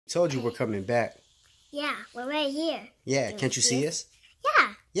Told you we're coming back. Yeah, we're right here. Yeah, can't you see us?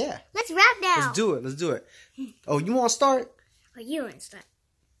 Yeah. Yeah. Let's rap now. Let's do it. Let's do it. Oh, you want to start? Or you want to start?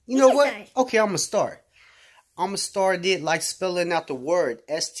 You know what? Okay, I'm going to start. I'm going to start it like spelling out the word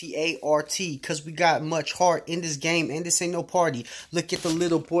S-T-A-R-T, because we got much heart in this game and this ain't no party. Look at the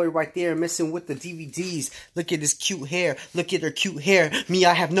little boy right there messing with the DVDs. Look at his cute hair. Look at her cute hair. Me,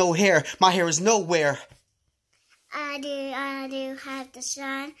 I have no hair. My hair is nowhere. I do have to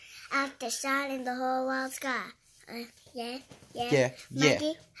shine out the shine in the whole wild sky. Yeah.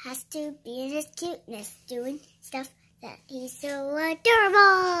 Mikey has to be in his cuteness, doing stuff that he's so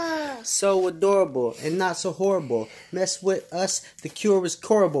adorable. So adorable and not so horrible. Mess with us, the cure is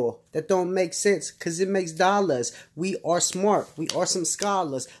curable. That don't make sense, cause it makes dollars. We are smart, we are some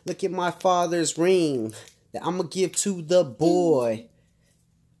scholars. Look at my father's ring that I'ma give to the boy.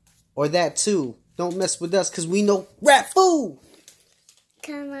 Or that too. Don't mess with us, cause we know rap fool.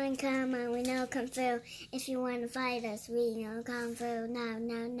 Come on, we know Kung Fu. If you want to fight us, we know Kung Fu.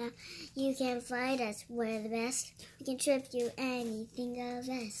 No. You can fight us, we're the best. We can trip you anything of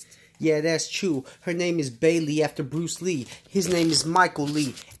us. Yeah, that's true. Her name is Baylee after Bruce Lee. His name is Michael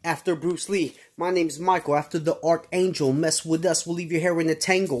Lee after Bruce Lee. My name is Michael after the Archangel. Mess with us, we'll leave your hair in a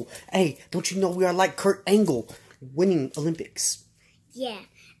tangle. Hey, don't you know we are like Kurt Angle, winning Olympics? Yeah,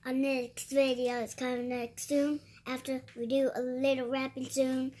 our next video is coming next soon. After we do a little rapping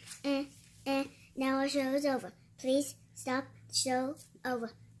soon. Now our show is over. Please stop the show.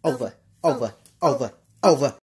 Over.